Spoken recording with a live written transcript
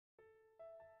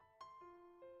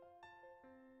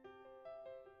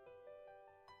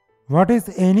What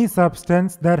is any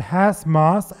substance that has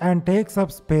mass and takes up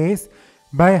space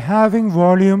by having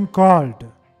volume called?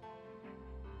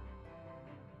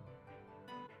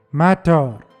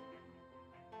 Matter.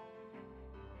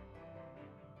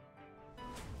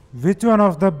 Which one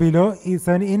of the below is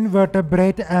an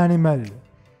invertebrate animal?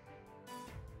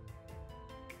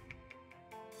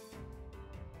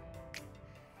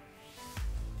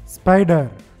 Spider.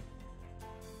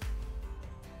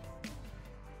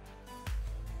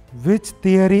 Which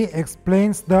theory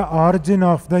explains the origin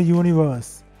of the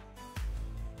universe?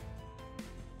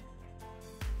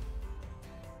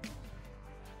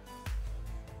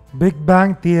 Big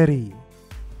Bang theory.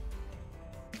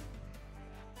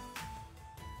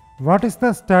 What is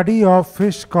the study of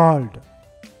fish called?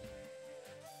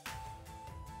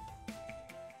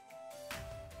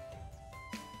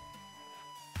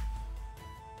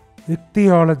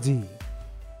 Ichthyology.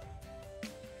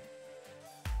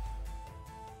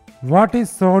 What is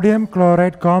sodium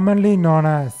chloride commonly known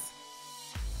as?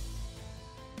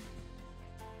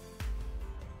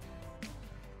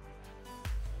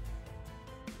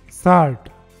 Salt.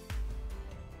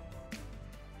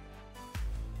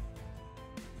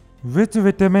 Which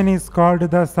vitamin is called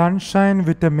the sunshine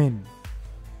vitamin?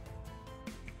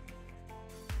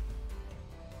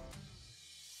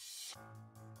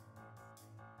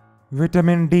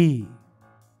 Vitamin D.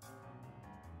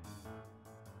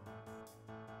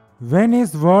 When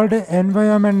is World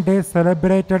Environment Day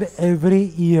celebrated every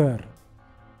year?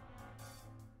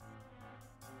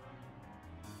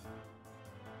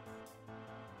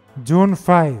 June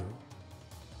 5.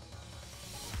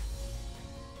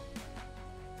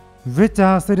 Which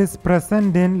acid is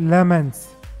present in lemons?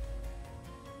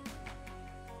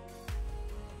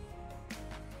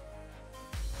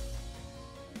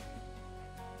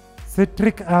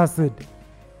 Citric acid.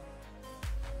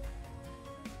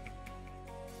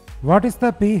 What is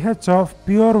the pH of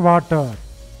pure water?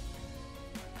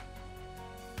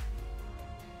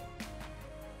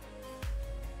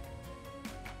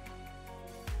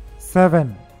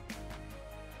 Seven.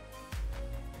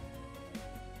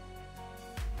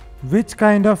 Which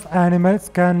kind of animals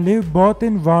can live both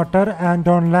in water and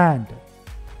on land?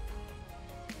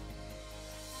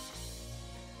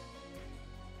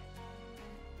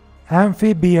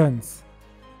 Amphibians.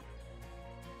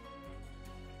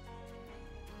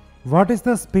 What is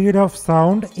the speed of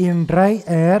sound in dry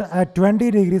air at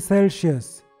 20 degrees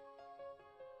Celsius?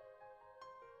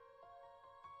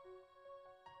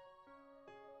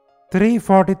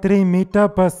 (343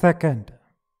 meters per second).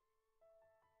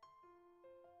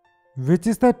 Which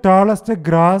is the tallest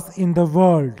grass in the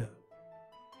world?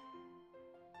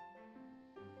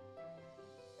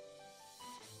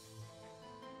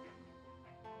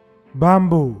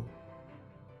 Bamboo.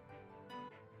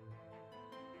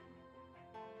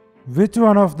 Which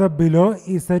one of the below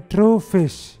is a true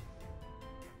fish?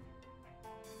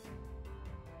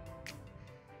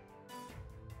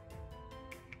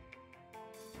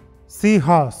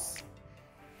 Seahorse.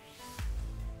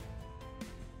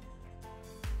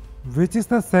 Which is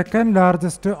the second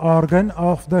largest organ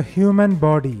of the human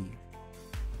body?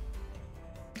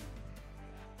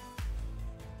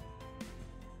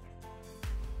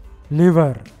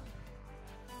 Liver.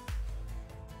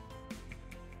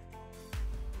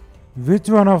 Which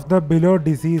one of the below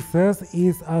diseases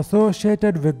is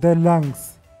associated with the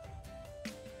lungs?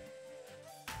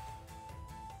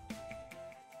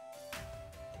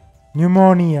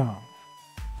 Pneumonia.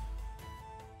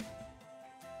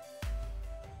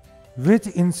 Which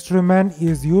instrument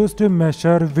is used to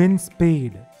measure wind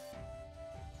speed?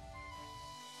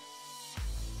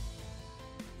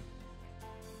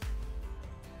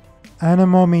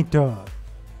 Anemometer.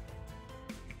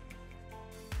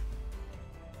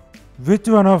 Which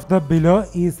one of the below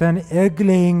is an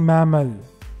egg-laying mammal?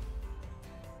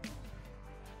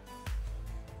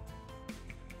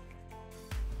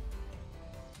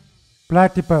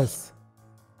 Platypus.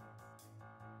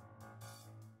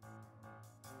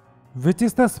 Which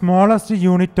is the smallest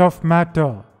unit of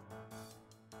matter?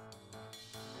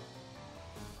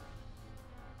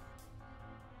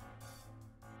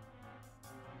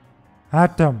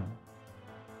 Atom.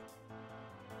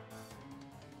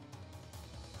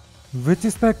 Which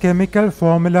is the chemical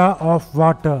formula of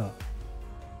water?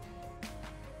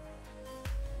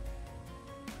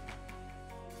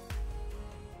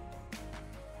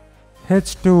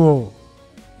 H2O.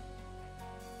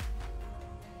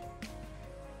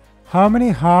 How many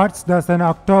hearts does an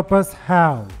octopus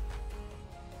have?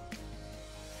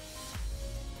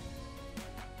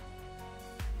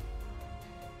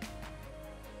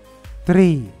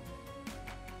 3.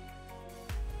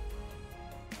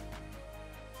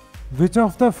 Which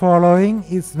of the following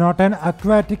is not an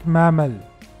aquatic mammal?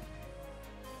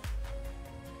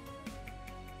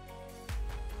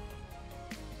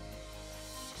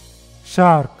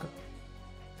 Shark.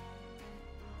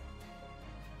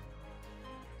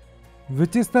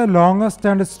 Which is the longest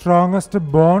and strongest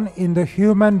bone in the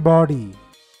human body?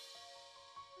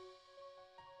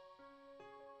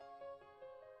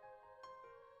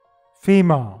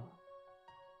 Femur.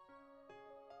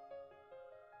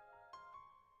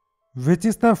 Which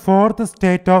is the fourth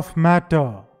state of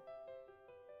matter?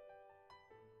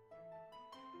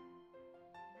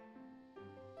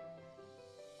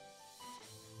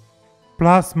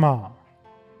 Plasma.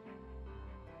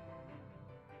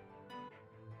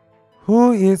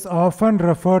 Who is often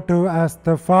referred to as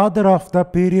the father of the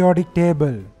periodic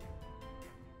table?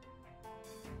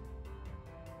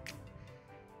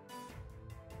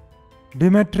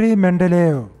 Dmitry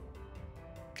Mendeleev.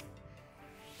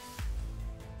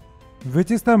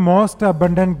 Which is the most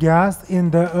abundant gas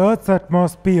in the Earth's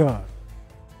atmosphere?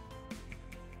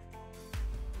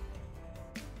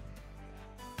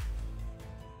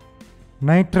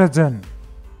 Nitrogen.